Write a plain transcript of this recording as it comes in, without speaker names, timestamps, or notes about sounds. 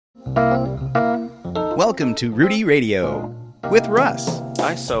Welcome to Rudy Radio with Russ.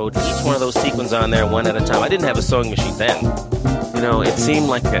 I sewed each one of those sequins on there one at a time. I didn't have a sewing machine then. You know, it seemed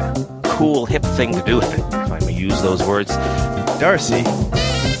like a cool, hip thing to do, if I may use those words. Darcy.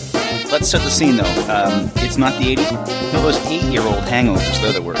 Let's set the scene, though. It's not the 80s. No, those 8-year-old hangovers,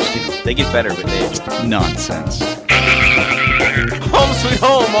 they're the worst. You know, they get better with age. Nonsense. Home sweet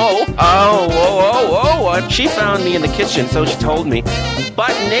home, oh. She found me in the kitchen, so she told me,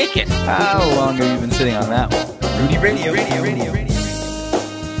 butt naked. How long have you been sitting on that one? Rudy Radio.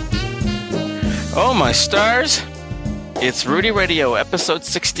 Oh, my stars. It's Rudy Radio, episode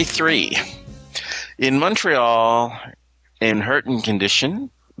 63. In Montreal, in hurting condition,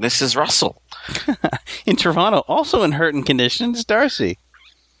 this is Russell. In Toronto, also in hurting conditions, Darcy.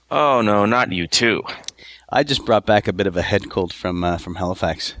 Oh, no, not you, too. I just brought back a bit of a head cold from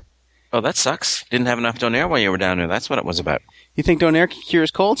Halifax. Oh, that sucks. Didn't have enough Donair while you were down there. That's what it was about. You think Donair cures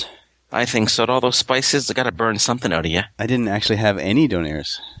colds? I think so. All those spices, they got to burn something out of you. I didn't actually have any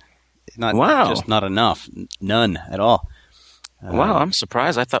Donairs. Wow. Just not enough. None at all. Wow, I'm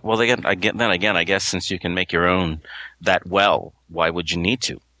surprised. I thought, well, I guess since you can make your own that well, why would you need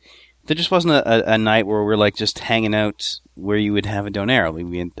to? There just wasn't a night where we're like just hanging out where you would have a Donair.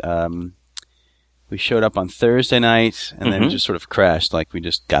 We showed up on Thursday night and then just sort of crashed. Like we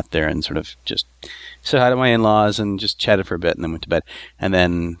just got there and sort of just said hi to my in-laws and just chatted for a bit and then went to bed. And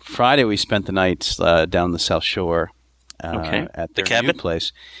then Friday we spent the night down the South Shore at their new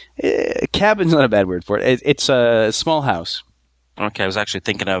place. Cabin's not a bad word for it. It's a small house. Okay, I was actually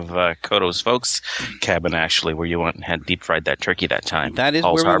thinking of Koto's folks' cabin, actually, where you went and had deep-fried that turkey that time. That is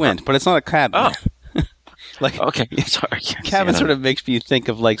where we went, but it's not a cabin. Oh. Like, okay, sorry. Cabin sort of makes you think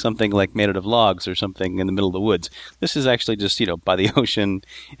of like something like made out of logs or something in the middle of the woods. This is actually just, by the ocean,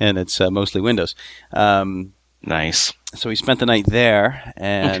 and it's mostly windows. Nice. So we spent the night there,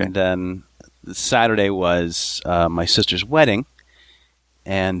 and then Saturday was my sister's wedding,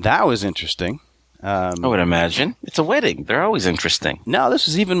 and that was interesting. I would imagine. It's a wedding. They're always interesting. No, this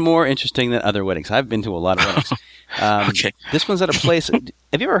was even more interesting than other weddings. I've been to a lot of weddings. This one's at a place.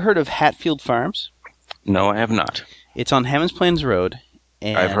 Have you ever heard of Hatfield Farms? No, I have not. It's on Hammonds Plains Road.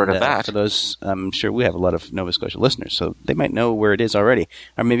 And, I've heard of that. For those, I'm sure we have a lot of Nova Scotia listeners, so they might know where it is already,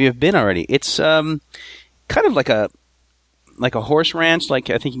 or maybe have been already. It's kind of like a horse ranch. Like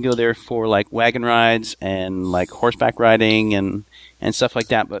I think you can go there for like wagon rides and like horseback riding and stuff like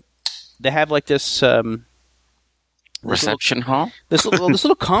that. But they have like this reception hall. This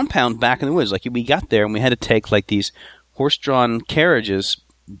little compound back in the woods. Like we got there and we had to take like these horse-drawn carriages,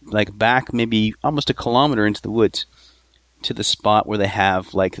 like back maybe almost a kilometer into the woods to the spot where they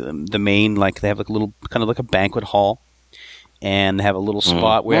have like the main, like they have like a little kind of like a banquet hall, and they have a little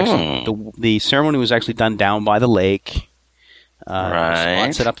spot where actually the ceremony was actually done down by the lake. Right.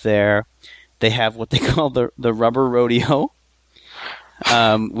 Spot set up there. They have what they call the rubber rodeo.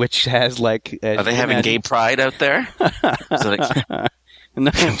 Which has like... Are they having gay pride out there?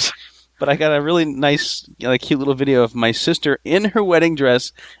 No, but I got a really nice, cute little video of my sister in her wedding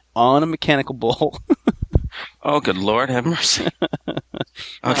dress on a mechanical bull. Oh, good Lord, have mercy.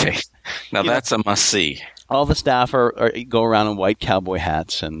 Okay, now that's a must-see. All the staff go around in white cowboy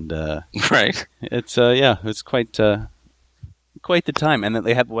hats, and right. It's it's quite the time. And then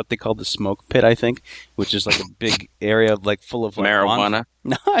they have what they call the smoke pit, I think, which is like a big area like full of like, marijuana.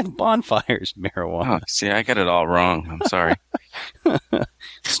 Bonfires, marijuana. Oh, see, I got it all wrong. I'm sorry.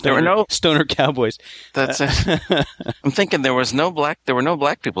 Stoner cowboys. That's it. I'm thinking there were no black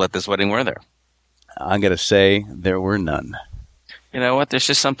people at this wedding, were there? I'm gonna say there were none. You know what? There's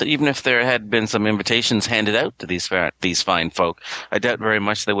just something. Even if there had been some invitations handed out to these fine folk, I doubt very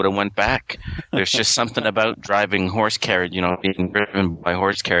much they would have went back. There's just something about driving horse carriage, being driven by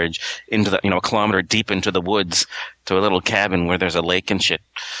horse carriage into the, a kilometer deep into the woods to a little cabin where there's a lake and shit.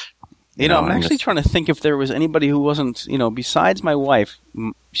 I'm actually trying to think if there was anybody who wasn't, besides my wife.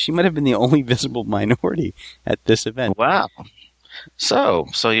 She might have been the only visible minority at this event. Wow. So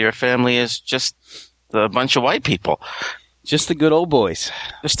your family is just a bunch of white people. Just the good old boys.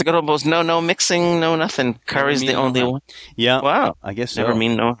 Just the good old boys. No mixing, no nothing. Curry's the only one. Yeah. Wow. I guess so. Never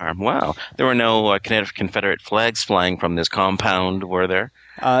mean no harm. Wow. There were no Confederate flags flying from this compound, were there?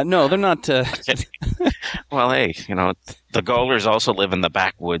 No, they're not. Well, hey, the Golders also live in the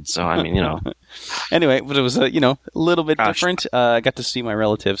backwoods, so I mean, Anyway, but it was, a little bit different. I got to see my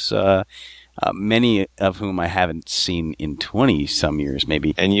relatives. Many of whom I haven't seen in 20-some years,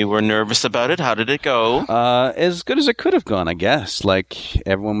 maybe. And you were nervous about it? How did it go? As good as it could have gone, I guess. Like,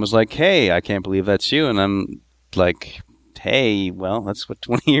 everyone was like, hey, I can't believe that's you. And I'm like, hey, well, that's what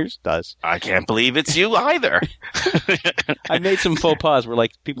 20 years does. I can't believe it's you either. I made some faux pas where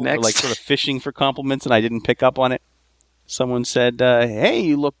like people were like sort of fishing for compliments and I didn't pick up on it. Someone said, hey,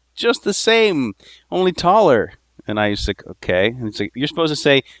 you look just the same, only taller. And I was like, okay. And it's like, you're supposed to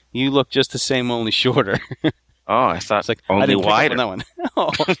say, you look just the same, only shorter. Oh, I thought it's like, only wider. That one.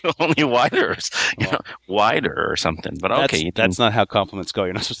 Oh. Only wider, wider or something. But okay, that's not how compliments go.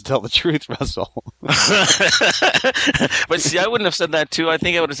 You're not supposed to tell the truth, Russell. But see, I wouldn't have said that too. I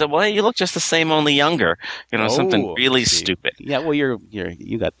think I would have said, "Well, hey, you look just the same, only younger." Something really stupid. Yeah, well,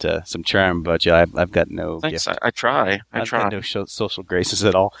 you got some charm, but yeah, I've got no. Thanks. Gift. I try. I've got no social graces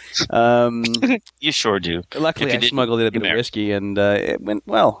at all. You sure do. Luckily, I smuggled in a bit of whiskey, and it went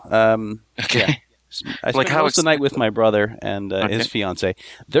well. Okay. Yeah. I spent most of the night with my brother and his fiance.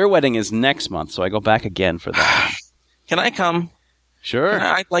 Their wedding is next month, so I go back again for that. Can I come? Sure.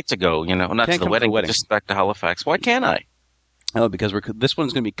 I'd like to go, not to the wedding, but just back to Halifax. Why can't I? Oh, because this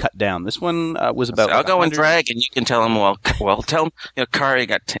one's going to be cut down. This one was about. I'll go and drag, and you can tell him. Well, tell him. Kari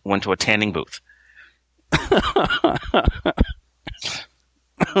went to a tanning booth.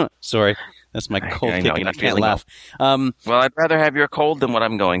 Sorry. That's my cold kick. You're not can't feeling laugh. Well, I'd rather have your cold than what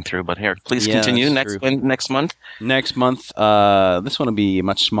I'm going through. But here, please continue. Next month. Next month, this one will be a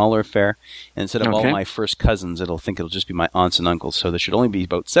much smaller affair. And instead of all my first cousins, it'll just be my aunts and uncles. So there should only be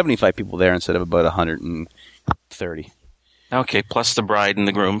about 75 people there instead of about 130. Okay, plus the bride and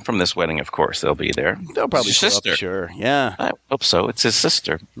the groom from this wedding, of course, they'll be there. They'll probably show up, sure. Yeah, I hope so. It's his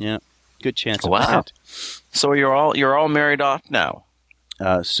sister. Yeah, good chance. Wow. Of that. So you're all married off now.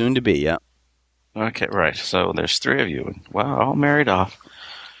 Soon to be, yeah. Okay, right. So there's 3 of you. Wow, all married off.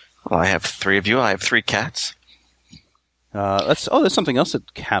 Well, I have 3 of you. I have 3 cats. There's something else that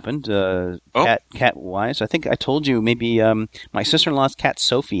happened. Cat-wise, I think I told you maybe my sister-in-law's cat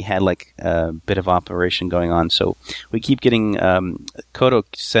Sophie had like a bit of operation going on. So we keep getting Kodo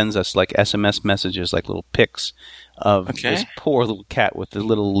sends us like SMS messages, like little pics of this poor little cat with the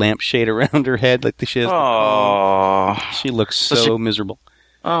little lampshade around her head, like she has. Oh, she looks so miserable.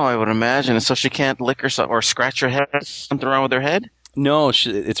 Oh, I would imagine. So she can't lick herself or scratch her head? Something wrong with her head? No,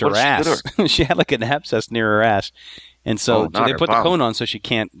 it's her ass. She had like an abscess near her ass. And so they put the cone on so she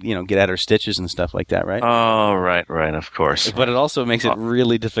can't, get at her stitches and stuff like that, right? Oh, right, of course. But it also makes it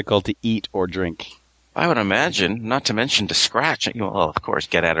really difficult to eat or drink. I would imagine, not to mention to scratch. Well, of course,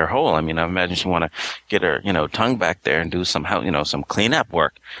 get at her hole. I mean, I imagine she want to get her, tongue back there and do some cleanup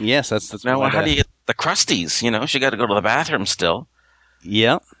work. Yes, that's. Now, how do you get the crusties? She got to go to the bathroom still.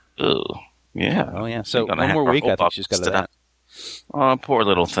 Yeah. Ooh, yeah. Oh, yeah. So one more week, I think she's got to that. Oh, poor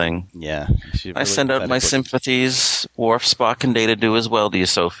little thing. Yeah. I send out my sympathies. Worf, Spock, and Data do as well to you,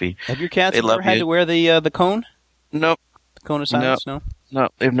 Sophie. Have your cats ever had to wear the cone? Nope. The cone of silence? No. No,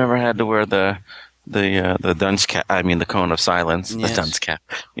 they've never had to wear the dunce cap. I mean, the cone of silence. Yes. The dunce cap.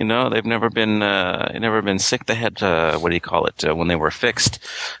 They've never been sick. They had what do you call it? When they were fixed,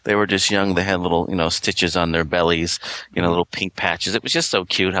 they were just young. They had little stitches on their bellies. Little pink patches. It was just so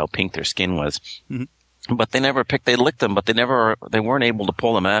cute how pink their skin was. Mm-hmm. But they licked them, but they weren't able to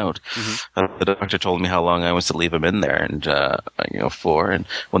pull them out. Mm-hmm. The doctor told me how long I was to leave them in there, and and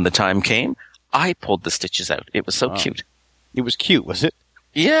when the time came, I pulled the stitches out. It was so cute. It was cute, was it?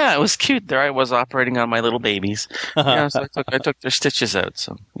 Yeah, it was cute. There I was operating on my little babies. So I took their stitches out.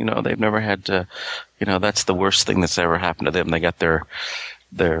 So, they've never had to, that's the worst thing that's ever happened to them. They got their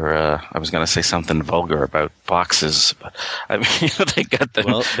I was going to say something vulgar about boxes, but I mean, they got the.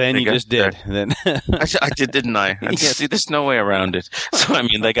 Well, then you just did. Then I did, didn't I? Yes. See, there's no way around it. So, I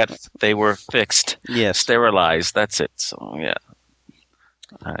mean, they were fixed. Yes. Sterilized. That's it. So,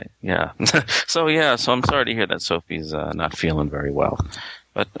 yeah. So I'm sorry to hear that Sophie's not feeling very well.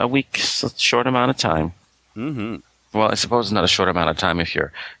 But a week's a short amount of time. Mm-hmm. Well, I suppose it's not a short amount of time if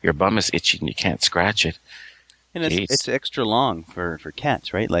your bum is itchy and you can't scratch it. And it's extra long for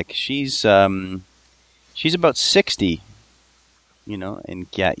cats, right? Like she's about 60, in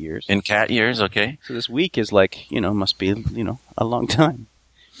cat years. In cat years, okay. So this week is like, must be, a long time.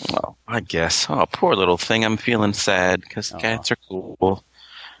 Well, I guess. Oh, poor little thing. I'm feeling sad because cats are cool.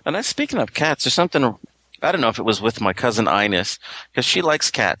 And speaking of cats, there's something. I don't know if it was with my cousin Ines, because she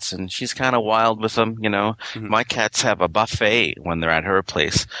likes cats and she's kind of wild with them, Mm-hmm. My cats have a buffet when they're at her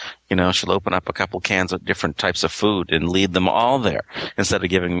place. She'll open up a couple cans of different types of food and lead them all there instead of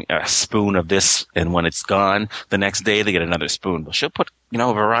giving a spoon of this. And when it's gone, the next day they get another spoon. But she'll put, a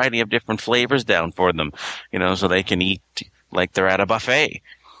variety of different flavors down for them, so they can eat like they're at a buffet.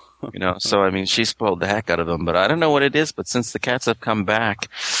 So, I mean, she spoiled the heck out of them, but I don't know what it is. But since the cats have come back,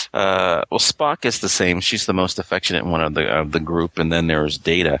 Spock is the same. She's the most affectionate one of the group, and then there's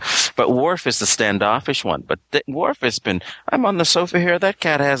Data. But Worf is the standoffish one. But Worf has been. I'm on the sofa here. That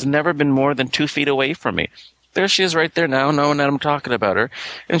cat has never been more than 2 feet away from me. There she is, right there now, knowing that I'm talking about her.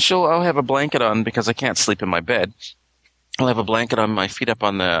 And I'll have a blanket on because I can't sleep in my bed. I'll have a blanket on my feet up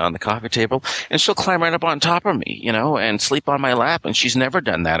on the coffee table, and she'll climb right up on top of me, and sleep on my lap. And she's never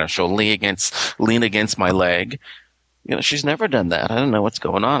done that. Or she'll lean against my leg. She's never done that. I don't know what's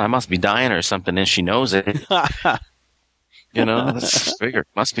going on. I must be dying or something, and she knows it. That's figured.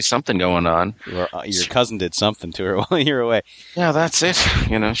 Must be something going on. Your cousin did something to her while you were away. Yeah, that's it.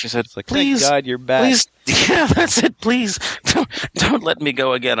 She said, it's like, please, thank God you're back. Please, yeah, that's it. Please, don't let me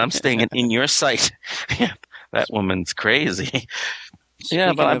go again. I'm staying in your sight. Yeah, that woman's crazy.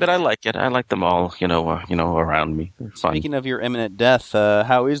 Yeah, but I like it. I like them all, around me. Fun. Speaking of your imminent death,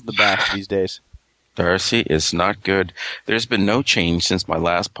 how is the back these days? Darcy, is not good. There's been no change since my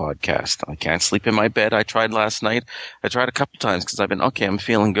last podcast. I can't sleep in my bed. I tried last night. I tried a couple times because I'm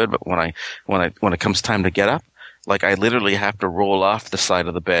feeling good. But when it comes time to get up, like I literally have to roll off the side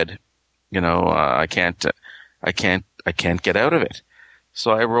of the bed. I can't get out of it.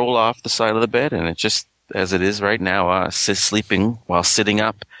 So I roll off the side of the bed, and it just, as it is right now, sleeping while sitting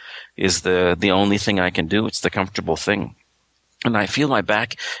up is the only thing I can do. It's the comfortable thing. And I feel my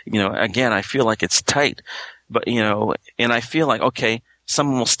back, again, I feel like it's tight, but, and I feel like, okay,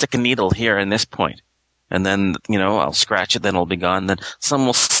 someone will stick a needle here in this point, and then, I'll scratch it, then it'll be gone. Then someone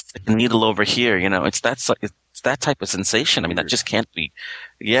will stick a needle over here, it's that type of sensation. I mean, that just can't be,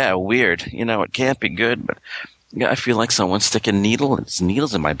 weird. It can't be good, but yeah, I feel like someone's sticking needles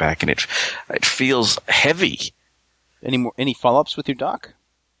in my back, and it feels heavy. Any follow-ups with your doc?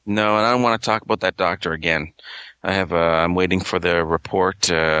 No, and I don't want to talk about that doctor again. I'm waiting for the report,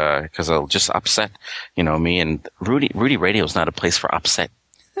 because I'll just upset, me, and Rudy Radio is not a place for upset.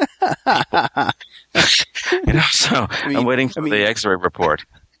 So I'm waiting for the X-ray report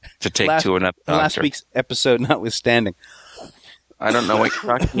to take to another doctor. Last week's episode notwithstanding. I don't know what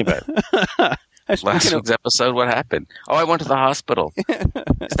you're talking about. Last week's episode, what happened? Oh, I went to the hospital.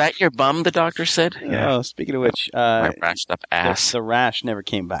 Is that your bum, the doctor said? Yeah. Oh, speaking of which, my rashed up ass. The rash never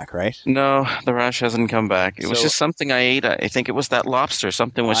came back, right? No, the rash hasn't come back. It was just something I ate. I think it was that lobster.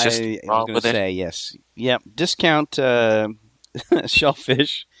 Something was just wrong with it. Yes. Yep. Discount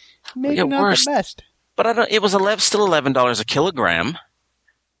shellfish. Maybe not worse. The best. But it was still $11 a kilogram.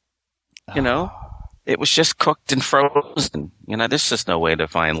 It was just cooked and frozen. There's just no way to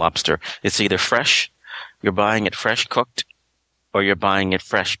find lobster. It's either fresh, you're buying it fresh cooked, or you're buying it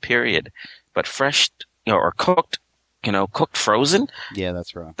fresh, period. But fresh, or cooked, cooked frozen. Yeah,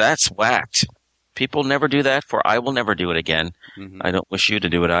 that's wrong. That's whacked. People never do that, I will never do it again. Mm-hmm. I don't wish you to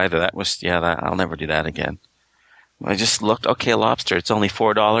do it either. I'll never do that again. I just looked, okay, lobster, it's only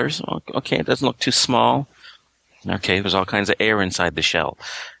 $4. Okay, it doesn't look too small. Okay, there's all kinds of air inside the shell.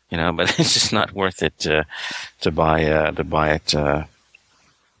 But it's just not worth it to buy it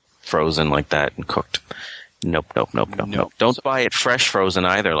frozen like that and cooked. Nope. Don't buy it fresh frozen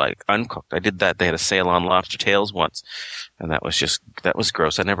either, like uncooked. I did that. They had a sale on lobster tails once, and that was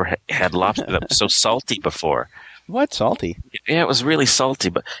gross. I never had lobster that was so salty before. What, salty? Yeah, it was really salty,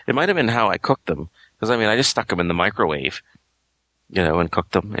 but it might have been how I cooked them. Because I just stuck them in the microwave. And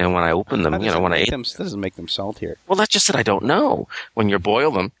cooked them. And when I opened them, when I ate them, that doesn't make them saltier. Well, that's just that I don't know. When you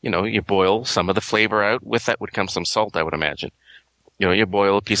boil them, you boil some of the flavor out. With that would come some salt, I would imagine. You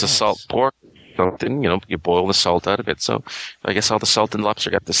boil a piece of salt pork, something, you boil the salt out of it. So I guess all the salt in lobster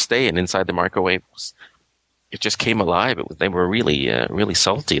got to stay, and inside the microwave, it just came alive. They were really, really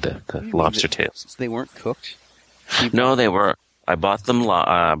salty, the lobster tails. They weren't cooked? No, they were. I bought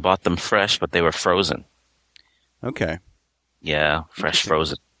them fresh, but they were frozen. Okay. Yeah, fresh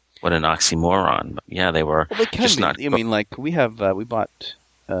frozen. What an oxymoron! But yeah, they were just not. I mean, like we bought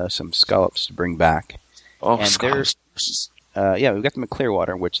some scallops to bring back. Oh, and scallops! Yeah, we got them at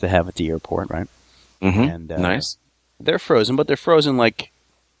Clearwater, which they have at the airport, right? Mm-hmm. And nice. They're frozen, but they're frozen like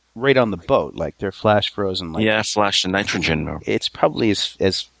right on the boat. Like they're flash frozen. Like, flash the nitrogen. It's probably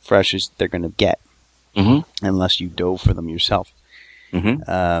as fresh as they're going to get, unless you dove for them yourself.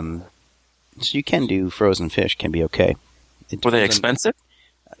 Mm-hmm. So you can do frozen fish. Can be okay. Were they expensive?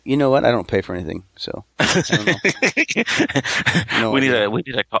 You know what? I don't pay for anything, so I don't know. We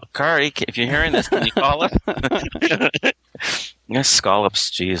need a call. Kari, if you're hearing this, can you call us? Yes,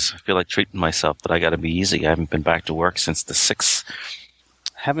 scallops. Jeez, I feel like treating myself, but I got to be easy. I haven't been back to work since the 6th.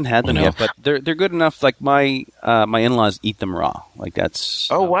 Haven't had them yet, but they're good enough. Like my in-laws eat them raw. Like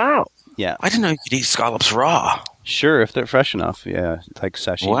that's. Oh wow! Yeah, I didn't know you could eat scallops raw. Sure, if they're fresh enough. Yeah, like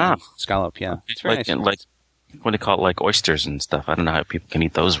sashimi scallop. Yeah, it's very nice. what do you call it, like oysters and stuff. I don't know how people can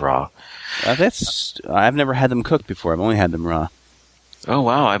eat those raw. I've never had them cooked before. I've only had them raw. Oh,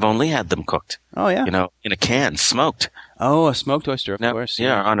 wow. I've only had them cooked. Oh, yeah. In a can, smoked. Oh, a smoked oyster, of course.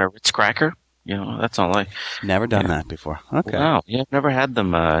 Yeah, on a Ritz cracker. That's all Never done that before. Okay. Wow. Yeah, I've never had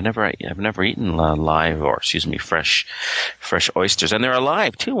them. I've never eaten live fresh oysters. And they're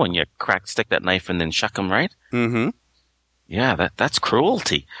alive, too, when you stick that knife and then shuck them, right? Mm-hmm. Yeah, that's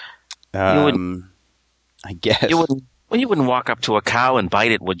cruelty. I guess. You wouldn't walk up to a cow and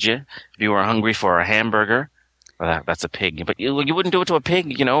bite it, would you? If you were hungry for a hamburger? Well, that's a pig. But you wouldn't do it to a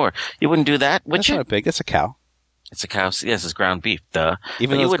pig, or you wouldn't do that, would you? That's not a pig. That's a cow. It's a cow. Yes, it's ground beef, duh.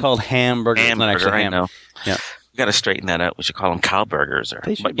 Even though it's called hamburger, it's not actually ham. I know. Yeah. You got to straighten that out. We should call them cow burgers.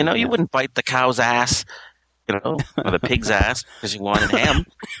 But, you wouldn't bite the cow's ass, or the pig's ass because you wanted ham.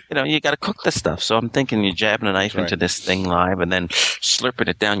 You got to cook the stuff. So I'm thinking you're jabbing a knife into this thing live and then slurping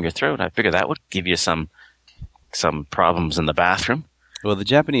it down your throat. I figure that would give you some problems in the bathroom. Well, the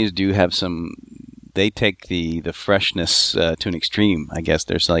Japanese do have some. They take the freshness to an extreme. I guess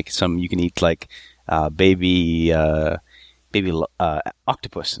there's like some you can eat like baby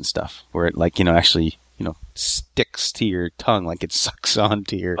octopus and stuff, where it actually sticks to your tongue, like it sucks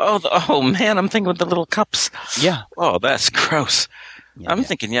onto your. Oh man, I'm thinking with the little cups. Yeah. Oh, that's gross. Yeah, I'm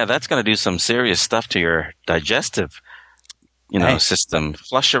thinking, that's going to do some serious stuff to your digestive, system.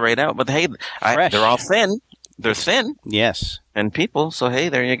 Flush it right out. But hey, they're all thin. They're thin. Yes. And people. So hey,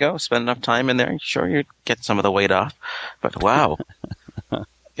 there you go. Spend enough time in there. Sure, you get some of the weight off. But wow.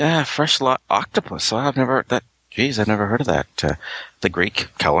 Yeah, fresh octopus. So I've never heard of that. The Greek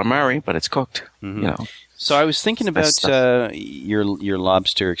calamari, but it's cooked. Mm-hmm. So I was thinking about your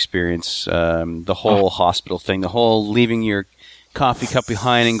lobster experience, the whole hospital thing, the whole leaving your coffee cup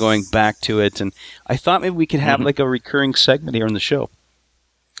behind and going back to it, and I thought maybe we could have like a recurring segment here on the show.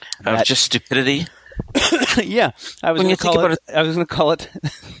 Just stupidity. Yeah, I was going to call it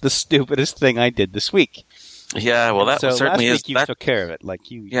the stupidest thing I did this week. Yeah, well, that certainly last week you took care of it,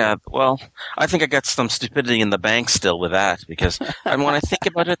 like you. Yeah, well, I think I got some stupidity in the bank still with that because, and when I think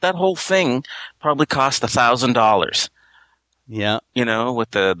about it, that whole thing probably cost $1,000. Yeah,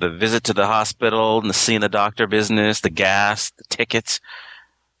 with the visit to the hospital and the seeing the doctor business, the gas, the tickets.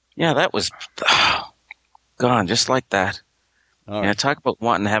 Yeah, that was gone just like that. All right. Talk about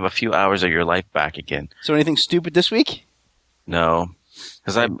wanting to have a few hours of your life back again. So, anything stupid this week? No.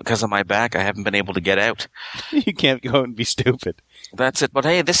 Because of my back, I haven't been able to get out. You can't go and be stupid. That's it. But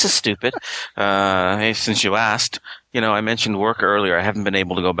hey, this is stupid. Hey, since you asked, I mentioned work earlier. I haven't been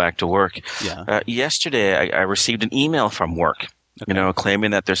able to go back to work. Yeah. Yesterday, I received an email from work. Okay.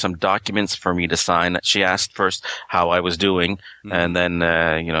 Claiming that there's some documents for me to sign. She asked first how I was doing, and then,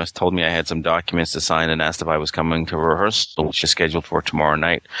 told me I had some documents to sign and asked if I was coming to rehearsal, which is scheduled for tomorrow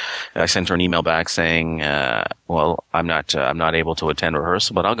night. I sent her an email back saying, well, I'm not able to attend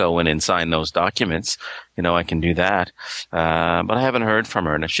rehearsal, but I'll go in and sign those documents. I can do that. But I haven't heard from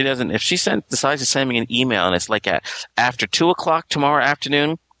her. And if she decides to send me an email and it's like after 2:00 tomorrow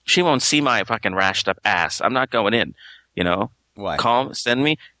afternoon, she won't see my fucking rashed up ass. I'm not going in, Why? Send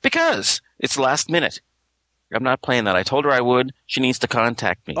me because it's last minute. I'm not playing that. I told her I would. She needs to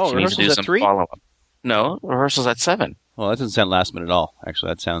contact me. Oh, she needs to do rehearsal's some at 3? follow-up. No, rehearsal's at 7. Well, that doesn't sound last minute at all.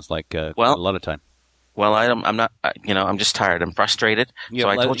 Actually, that sounds like a lot of time. Well, I'm not. I'm just tired. I'm frustrated. So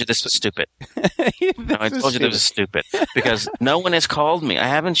I told you this was stupid. I told you this was stupid because no one has called me. I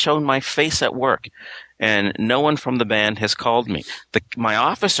haven't shown my face at work, and no one from the band has called me. My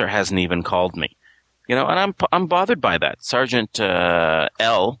officer hasn't even called me. And I'm bothered by that. Sergeant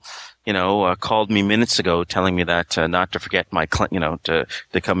L, called me minutes ago telling me that not to forget my to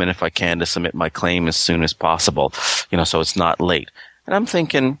come in if I can to submit my claim as soon as possible, so it's not late. And I'm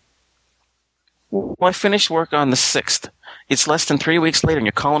thinking, well, I finished work on the 6th. It's less than 3 weeks later and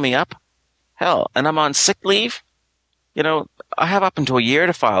you're calling me up? Hell, and I'm on sick leave? I have up until a year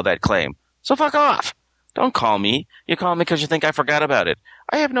to file that claim. So fuck off. Don't call me. You call me because you think I forgot about it.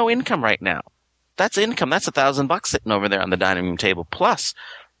 I have no income right now. That's income. That's $1,000 sitting over there on the dining room table. Plus,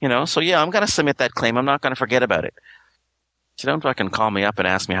 so yeah, I'm going to submit that claim. I'm not going to forget about it. So don't fucking call me up and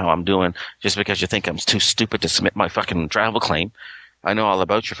ask me how I'm doing just because you think I'm too stupid to submit my fucking travel claim. I know all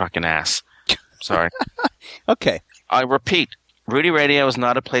about your fucking ass. Sorry. Okay. I repeat, Rudy Radio is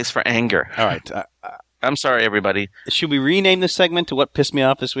not a place for anger. All right. I'm sorry, everybody. Should we rename this segment to What Pissed Me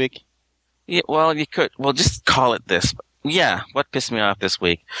Off This Week? Yeah, well, you could. Well, just call it this. Yeah, what pissed me off this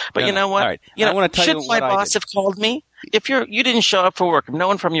week. But you know what? All right. I want to tell should you my what boss have called me? If you didn't show up for work, if no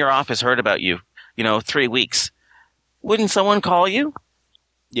one from your office heard about you, 3 weeks, wouldn't someone call you?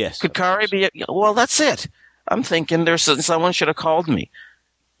 Yes. Could Kari be? Well, that's it. I'm thinking someone should have called me.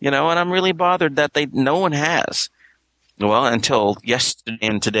 And I'm really bothered that no one has. Well, until yesterday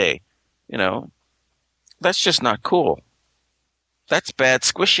and today. That's just not cool. That's bad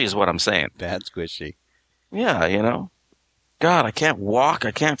squishy is what I'm saying. Bad squishy. Yeah, God, I can't walk,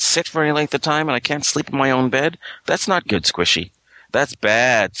 I can't sit for any length of time, and I can't sleep in my own bed. That's not good squishy. That's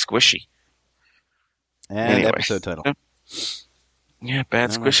bad squishy. And anyway. Episode title. Yeah,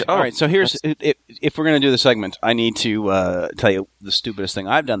 bad squishy. All right, so here's, if we're going to do the segment, I need to tell you the stupidest thing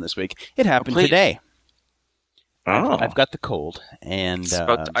I've done this week. It happened today. Oh. I've got the cold, and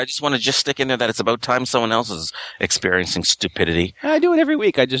I just want to stick in there that it's about time someone else is experiencing stupidity. I do it every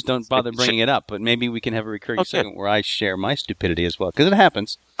week. I just don't bother bringing it up, but maybe we can have a recurring segment where I share my stupidity as well, because it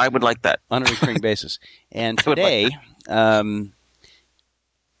happens. I would like that. On a recurring basis. And today, like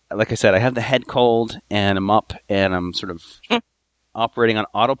I said, I have the head cold, and I'm up, and I'm sort of operating on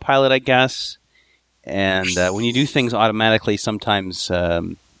autopilot, I guess. And when you do things automatically, sometimes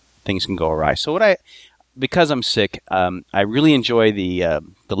things can go awry. So because I'm sick, I really enjoy the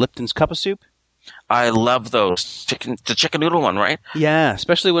Lipton's cup of soup. I love those. The chicken noodle one, right? Yeah,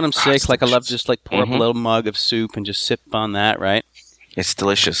 especially when I'm sick. Like I love just pour up a little mug of soup and just sip on that, right? It's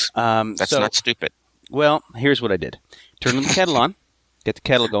delicious. That's not stupid. Well, here's what I did. Turn the kettle on. Get the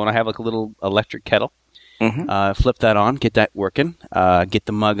kettle going. I have a little electric kettle. Flip that on. Get that working. Get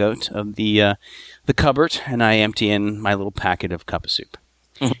the mug out of the cupboard, and I empty in my little packet of cup of soup.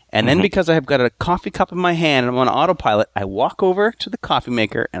 And then because I have got a coffee cup in my hand and I'm on autopilot, I walk over to the coffee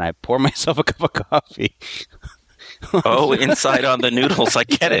maker and I pour myself a cup of coffee. Oh, inside on the noodles. I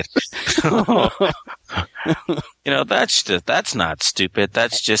get it. That's not stupid.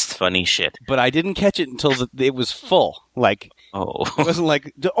 That's just funny shit. But I didn't catch it until it was full. It wasn't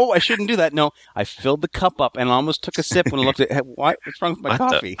like, I shouldn't do that. No, I filled the cup up and almost took a sip when I looked at what's wrong with my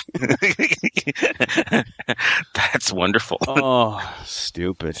coffee? That's wonderful. Oh,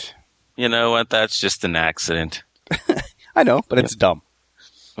 stupid. You know what? That's just an accident. I know, but it's dumb.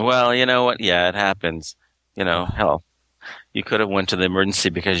 Well, you know what? Yeah, it happens. Hell, you could have went to the emergency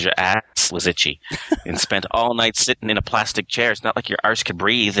because your ass was itchy and spent all night sitting in a plastic chair. It's not like your arse could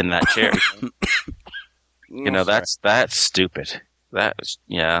breathe in that chair. That's stupid. I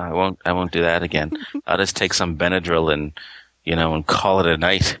won't do that again. I'll just take some Benadryl and call it a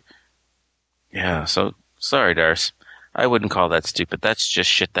night. Yeah, so sorry, Darce. I wouldn't call that stupid. That's just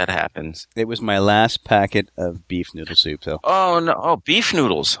shit that happens. It was my last packet of beef noodle soup, though. Oh, no. Oh, beef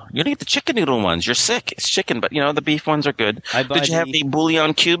noodles. You need the chicken noodle ones. You're sick. It's chicken, but, the beef ones are good. Did you have any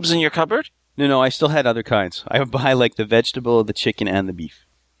bouillon cubes in your cupboard? No, I still had other kinds. I would buy, the vegetable, the chicken, and the beef.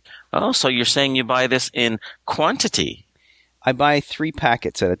 Oh, so you're saying you buy this in quantity? I buy 3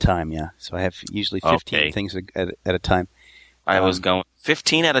 packets at a time, yeah. So I have usually 15 things at a time. I was going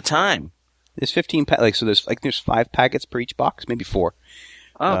 15 at a time. There's 15 so there's 5 packets per each box, maybe 4.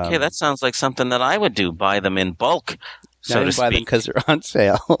 Okay, that sounds like something that I would do. Buy them in bulk, so to speak. Buy them because they're on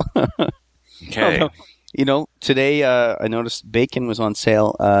sale. Okay. Today I noticed bacon was on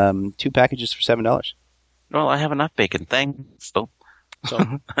sale. 2 packages for $7. Well, I have enough bacon, thanks. So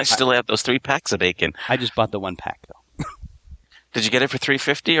I still have those 3 packs of bacon. I just bought the 1 pack though. Did you get it for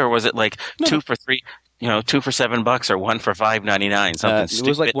 $3.50 or was it two for $3? 2 for $7 or 1 for $5.99. Something stupid. It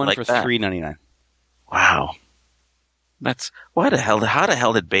was like 1 for that. $3.99. Wow. How the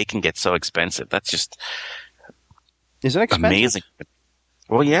hell did bacon get so expensive? That's just Is it expensive? Amazing.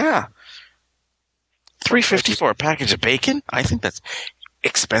 Well, yeah. $3.50 for a package of bacon? I think that's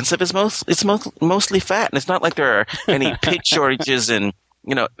expensive. It's mostly fat, and it's not like there are any pig shortages in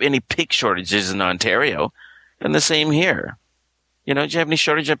Ontario. And the same here. Do you have any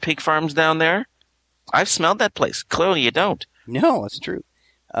shortage of pig farms down there? I've smelled that place. Clearly, you don't. No, it's true.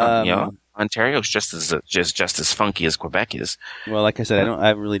 Ontario's just as funky as Quebec is. Well, like I said,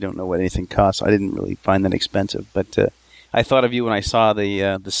 I really don't know what anything costs. I didn't really find that expensive, but I thought of you when I saw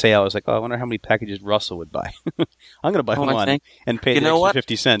the sale. I was like, I wonder how many packages Russell would buy. I'm going to buy one and pay the extra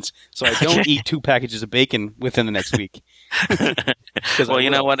 50 cents, so I don't eat 2 packages of bacon within the next week. Well, you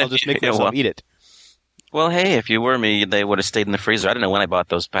know what? I'll just make myself eat it. Well, hey, if you were me, they would have stayed in the freezer. I don't know when I bought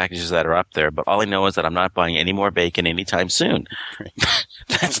those packages that are up there, but all I know is that I'm not buying any more bacon anytime soon.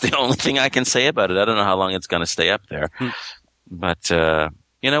 That's the only thing I can say about it. I don't know how long it's going to stay up there. But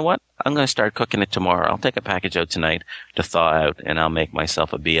you know what? I'm going to start cooking it tomorrow. I'll take a package out tonight to thaw out, and I'll make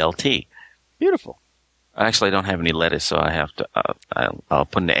myself a BLT. Beautiful. Actually, I don't have any lettuce, so I have to. I'll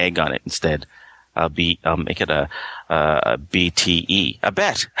put an egg on it instead. I'll make it a BTE, a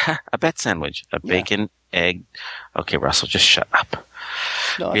bet sandwich, bacon, egg. Okay, Russell, just shut up.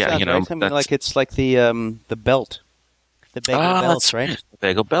 No, yeah, right. I mean, it's like the belt, the bagel belt, right? The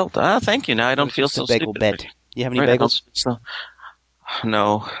bagel belt. Thank you. Now I don't feel so bagel stupid. bed. Do you have any bagels?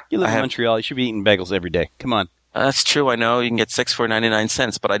 No. You live in Montreal. You should be eating bagels every day. Come on. That's true. I know you can get 6 for 99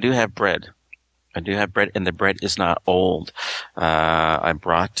 cents, but I do have bread. And the bread is not old. I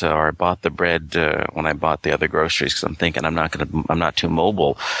bought the bread when I bought the other groceries because I'm thinking I'm not too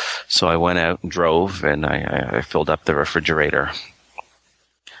mobile. So I went out and drove, and I filled up the refrigerator.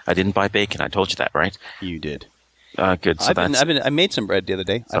 I didn't buy bacon. I told you that, right? You did. Good. So I made some bread the other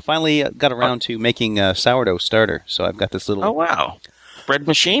day. I finally got around to making a sourdough starter. So I've got this little. Oh wow! Bread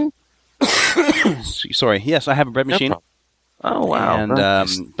machine. Sorry. Yes, I have a bread machine. Oh wow!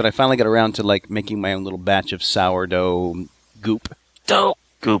 And but I finally got around to making my own little batch of sourdough goop. Dope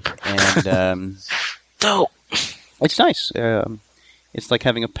goop. And dope. It's nice. It's like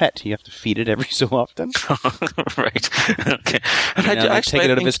having a pet. You have to feed it every so often. Right. Okay. I take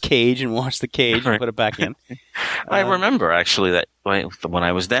it out of his cage and wash the cage and put it back in. I remember actually that when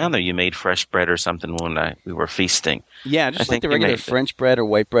I was down there, you made fresh bread or something when we were feasting. Yeah, just like the regular French bread or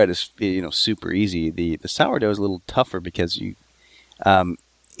white bread is super easy. The sourdough is a little tougher because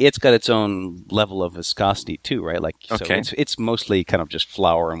it's got its own level of viscosity too, right? So it's mostly kind of just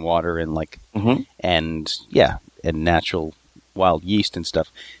flour and water and and natural wild yeast and stuff.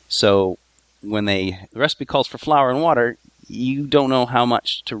 So when the recipe calls for flour and water, you don't know how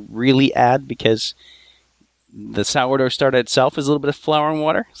much to really add because the sourdough starter itself is a little bit of flour and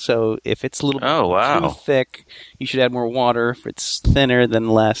water. So if it's a little bit too thick, you should add more water. If it's thinner, then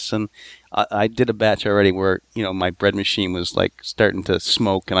less. And I did a batch already where my bread machine was starting to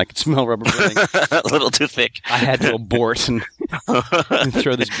smoke and I could smell rubber burning. A little too thick. I had to abort and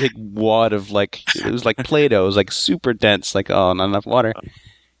throw this big wad of it was like Play-Doh. It was super dense. Not enough water.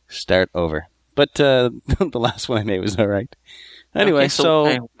 Start over. But the last one I made was all right. Anyway,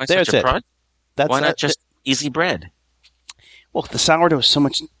 there's it. Why not just easy bread? Well, the sourdough is so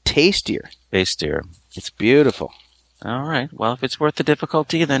much tastier. It's beautiful. All right. Well, if it's worth the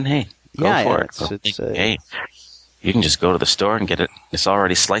difficulty, then hey, go for it. Hey, you can just go to the store and get it. It's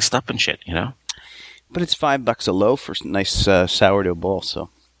already sliced up and shit, But it's $5 a loaf for a nice sourdough bowl. So.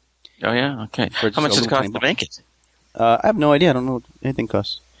 Oh yeah. Okay. How much does it cost to make it? I have no idea. I don't know what anything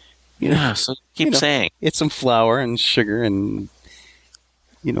costs. So keep saying. It's some flour and sugar and,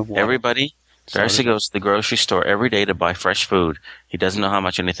 water. Everybody, Darcy goes to the grocery store every day to buy fresh food. He doesn't know how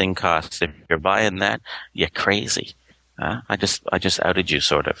much anything costs. If you're buying that, you're crazy. I just outed you,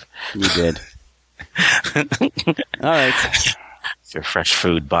 sort of. You did. All right. Your fresh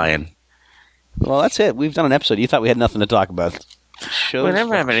food buying. Well, that's it. We've done an episode. You thought we had nothing to talk about. We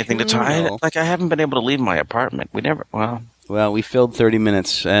never have anything to talk about. I haven't been able to leave my apartment. Well, we filled 30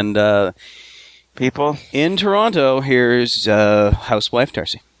 minutes. And people in Toronto, here's housewife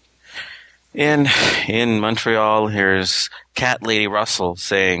Darcy. In Montreal, here's Cat Lady Russell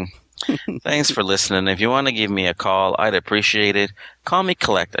saying, thanks for listening. If you want to give me a call, I'd appreciate it. Call me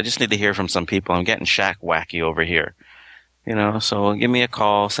Collect. I just need to hear from some people. I'm getting shack wacky over here. So give me a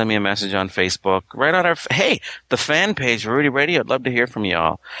call, send me a message on Facebook, right on the fan page, Rudy Radio. I'd love to hear from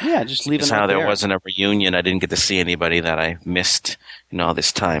y'all. Yeah, just leave it how there wasn't a reunion. I didn't get to see anybody that I missed all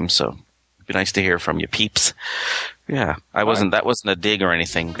this time. So it'd be nice to hear from you peeps. Yeah, that wasn't a dig or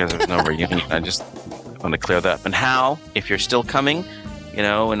anything because there was no reunion. I just want to clear that up. And Hal, if you're still coming, in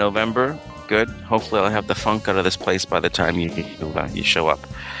November, good. Hopefully I'll have the funk out of this place by the time you show up.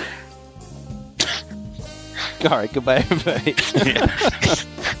 All right, goodbye, everybody.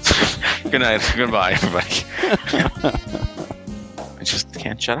 Good night. Goodbye, everybody. I just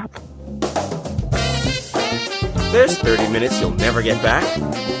can't shut up. There's 30 minutes you'll never get back.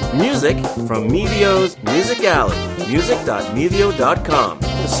 Music from Mevio's Music Alley, music.mevio.com.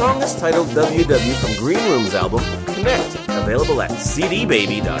 The song is titled WW from Green Room's album, Connect, available at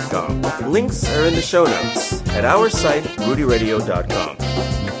cdbaby.com. Links are in the show notes at our site, rudyradio.com.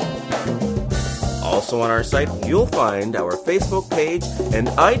 Also on our site, you'll find our Facebook page and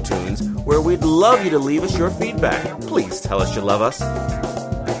iTunes, where we'd love you to leave us your feedback. Please tell us you love us.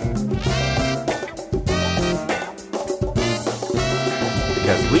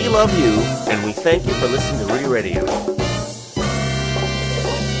 Because we love you, and we thank you for listening to Rudy Radio.